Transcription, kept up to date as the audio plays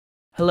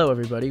Hello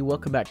everybody,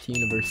 welcome back to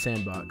Universe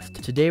Sandbox.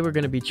 Today we're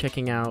going to be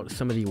checking out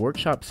some of the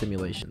workshop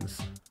simulations.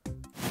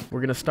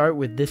 We're going to start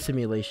with this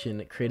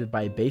simulation created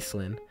by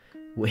Baselin,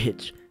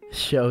 which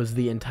shows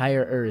the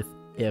entire Earth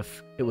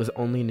if it was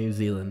only New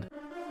Zealand.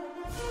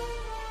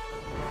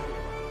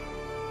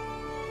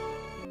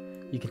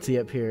 You can see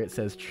up here it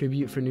says,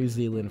 tribute for New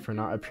Zealand for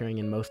not appearing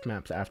in most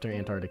maps after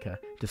Antarctica,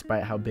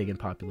 despite how big and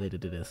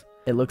populated it is.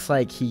 It looks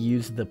like he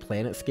used the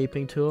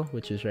planetscaping tool,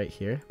 which is right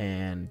here,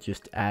 and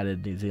just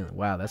added New Zealand.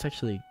 Wow, that's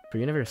actually, for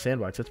Universe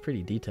Sandbox, that's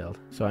pretty detailed.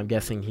 So I'm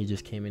guessing he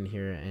just came in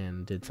here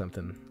and did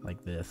something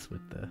like this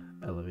with the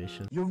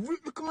elevation.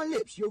 Look at my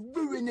lips, you're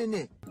ruining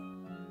it.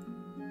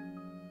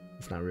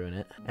 Let's not ruin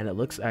it. And it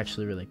looks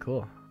actually really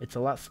cool. It's a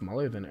lot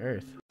smaller than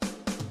Earth.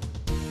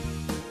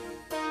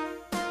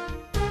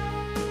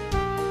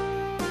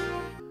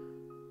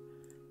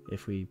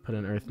 If we put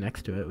an Earth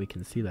next to it, we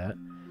can see that.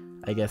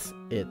 I guess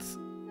it's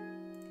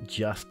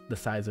just the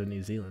size of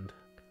New Zealand,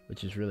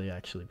 which is really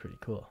actually pretty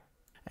cool.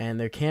 And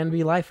there can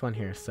be life on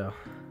here, so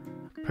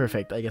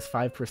perfect. I guess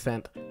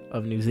 5%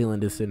 of New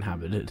Zealand is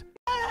inhabited.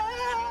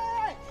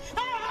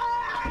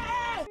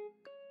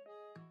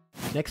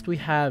 Next we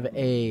have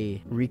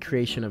a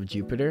recreation of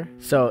Jupiter.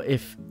 So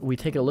if we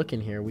take a look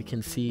in here, we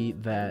can see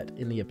that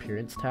in the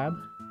appearance tab,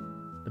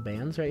 the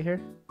bands right here,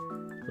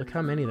 look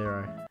how many there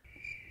are.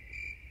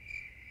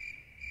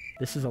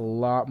 This is a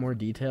lot more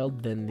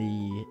detailed than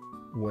the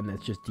one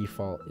that's just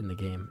default in the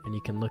game. And you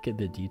can look at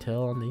the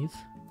detail on these,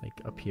 like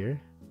up here.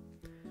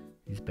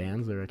 These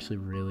bands are actually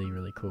really,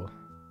 really cool.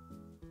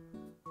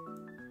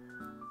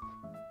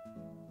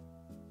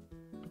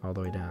 All the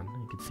way down.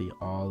 You can see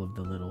all of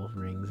the little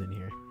rings in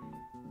here.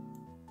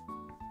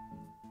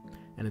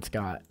 And it's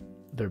got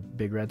their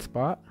big red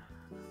spot,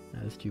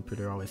 as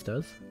Jupiter always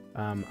does.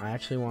 I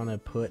actually want to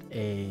put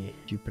a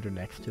Jupiter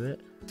next to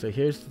it. So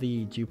here's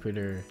the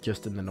Jupiter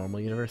just in the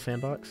normal Universe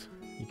Sandbox.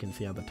 You can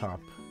see on the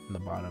top and the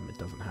bottom it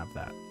doesn't have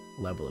that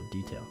level of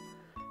detail.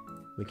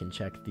 We can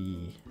check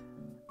the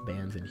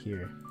bands in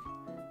here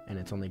and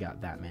it's only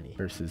got that many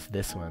versus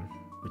this one,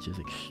 which is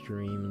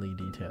extremely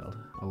detailed,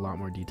 a lot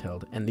more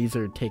detailed. And these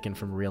are taken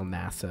from real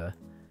NASA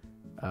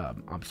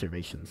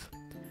observations.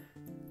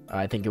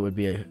 I think it would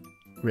be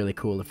really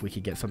cool if we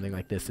could get something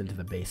like this into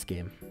the base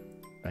game.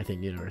 I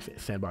think Universe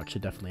Sandbox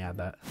should definitely add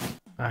that.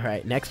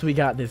 Alright, next we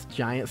got this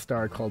giant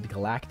star called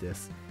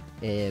Galactis,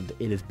 and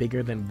it is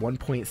bigger than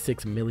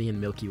 1.6 million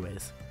Milky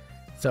Ways.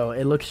 So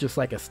it looks just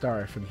like a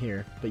star from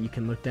here, but you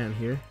can look down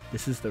here.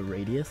 This is the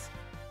radius.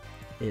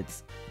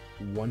 It's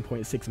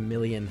 1.6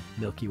 million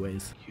Milky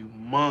Ways.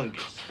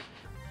 Humongous.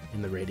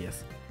 In the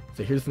radius.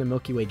 So here's the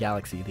Milky Way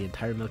galaxy, the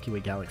entire Milky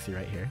Way galaxy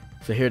right here.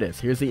 So here it is.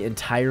 Here's the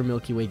entire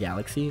Milky Way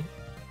galaxy,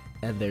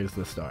 and there's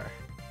the star.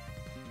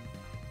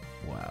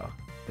 Wow,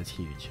 that's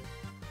huge.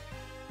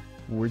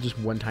 We're just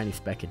one tiny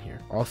speck in here.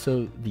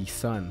 Also, the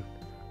sun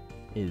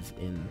is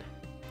in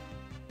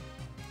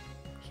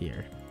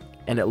here.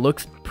 And it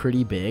looks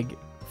pretty big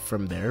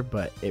from there,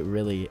 but it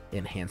really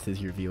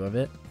enhances your view of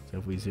it. So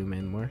if we zoom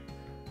in more,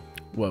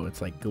 whoa,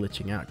 it's like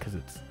glitching out because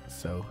it's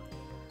so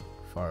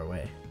far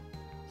away.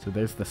 So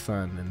there's the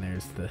sun and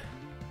there's the,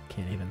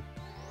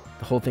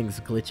 the whole thing's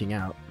glitching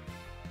out.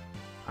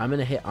 I'm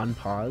gonna hit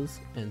unpause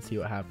and see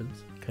what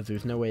happens because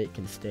there's no way it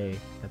can stay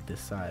at this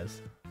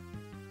size.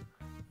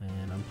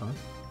 And unpause.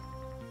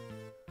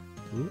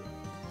 Ooh,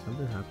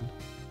 something happened.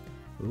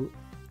 Ooh.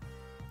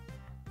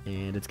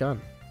 And it's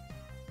gone.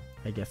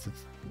 I guess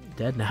it's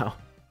dead now.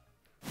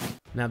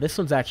 Now this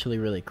one's actually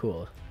really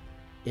cool.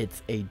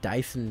 It's a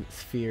Dyson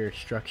Sphere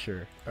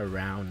structure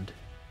around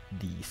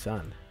the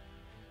sun.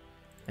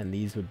 And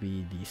these would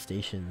be the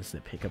stations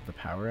that pick up the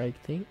power, I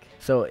think.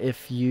 So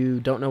if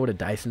you don't know what a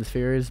Dyson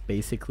Sphere is,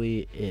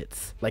 basically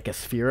it's like a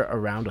sphere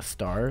around a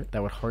star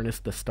that would harness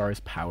the star's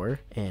power,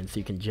 and so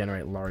you can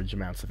generate large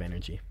amounts of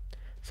energy.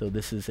 So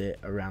this is it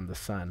around the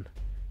sun.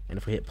 And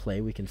if we hit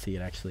play, we can see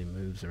it actually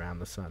moves around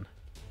the sun.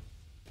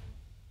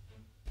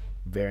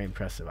 Very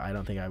impressive. I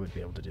don't think I would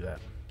be able to do that.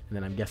 And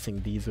then I'm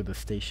guessing these are the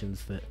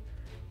stations that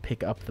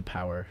pick up the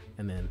power,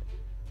 and then,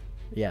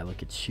 yeah,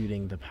 look, it's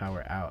shooting the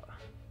power out.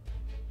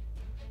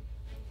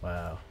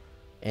 Wow.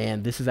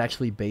 And this is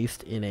actually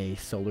based in a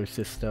solar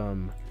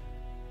system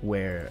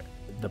where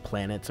the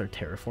planets are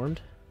terraformed.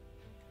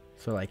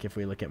 So like if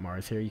we look at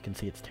Mars here, you can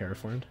see it's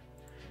terraformed.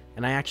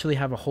 And I actually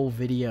have a whole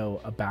video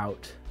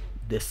about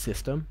this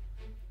system.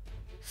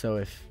 So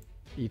if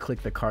you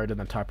click the card in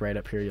the top right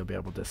up here, you'll be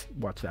able to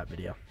watch that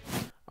video.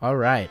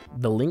 Alright,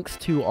 the links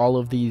to all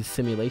of these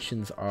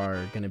simulations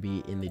are going to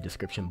be in the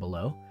description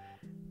below.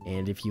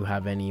 And if you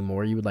have any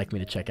more you would like me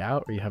to check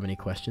out, or you have any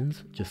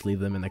questions, just leave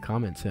them in the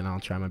comments and I'll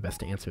try my best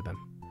to answer them.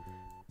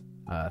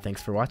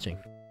 Thanks for watching.